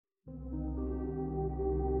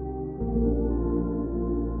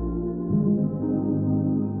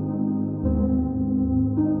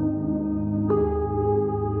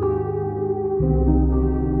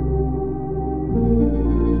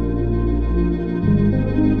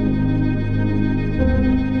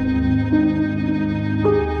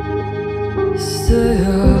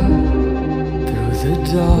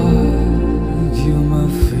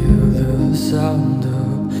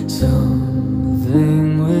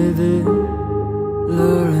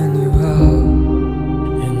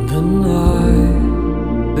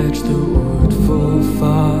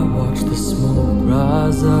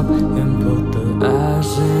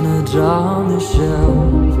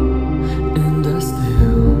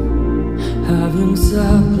Crumbling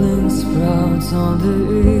sapling sprouts on the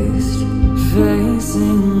east,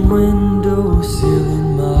 facing windowsill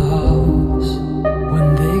in my house. When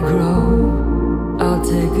they grow, I'll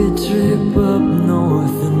take a trip up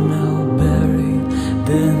north and I'll bury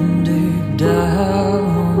them deep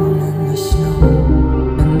down in the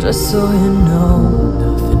snow. And just so you know,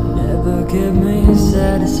 nothing ever kept me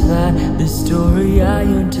satisfied. This story I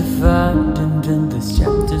yearn to find, and this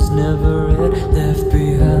chapter's never read, left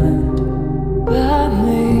behind by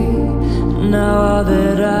me. Now all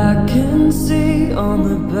that I can see on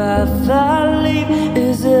the path I leave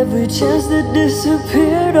is every chance that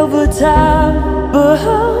disappeared over time. But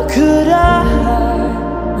how could I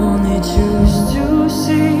only choose to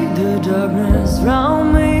see the darkness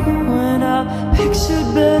round me when I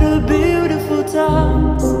pictured better, beautiful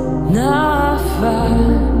times? Now I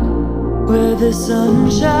find where the sun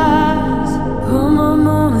shines from my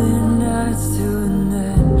morning nights to an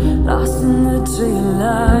end, lost in the tree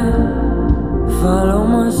line. Follow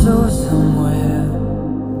my soul somewhere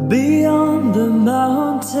beyond the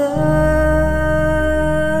mountains.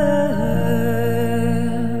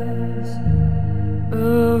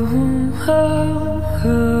 Oh, oh, oh,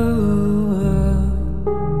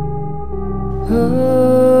 oh.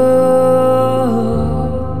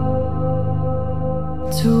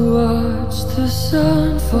 To watch the sun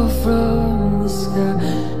fall from the sky,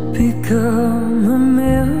 become a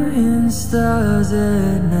million stars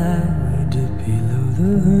at night, below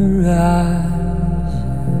the horizon,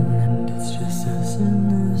 and it's just us in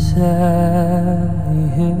the silence.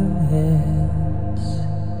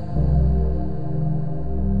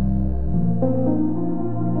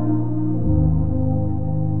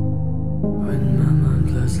 When my mind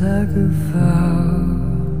flows like a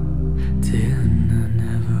fountain, I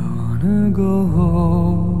never wanna go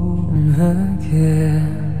home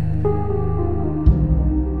again.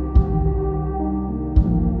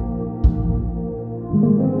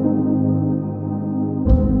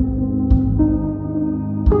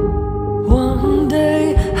 One day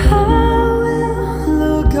I will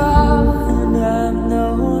look up and have no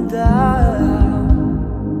doubt,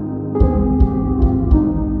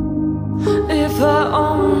 if I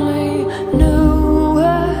only knew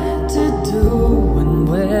what to do and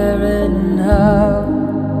where and how.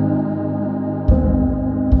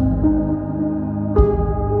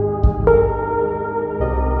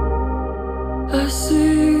 I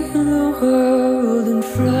see the world in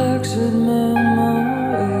fractured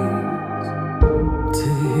memories, to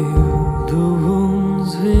heal the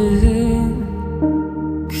wounds within,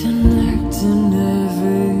 connecting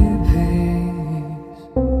every piece.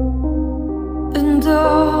 And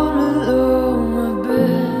all alone I've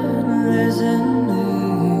been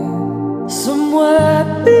listening, somewhere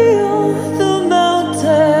beyond the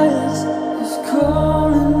mountains is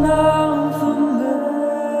calling out for me.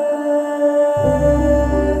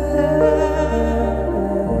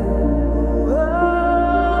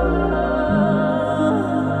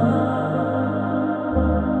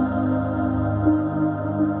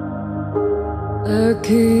 I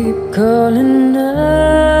keep calling out,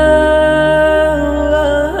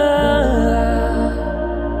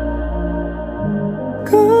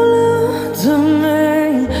 call out to me,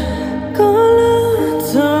 call out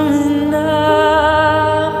to me now.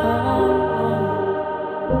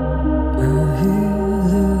 I hear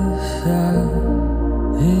the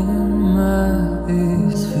sound in my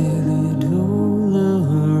ears, feel it all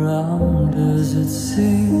around as it's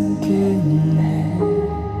sinking in.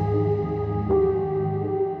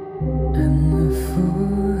 And the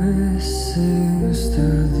forest sings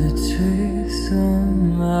through the trees,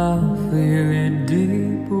 somehow feel it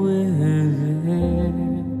deep within.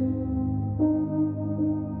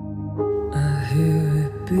 I hear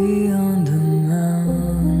it beyond the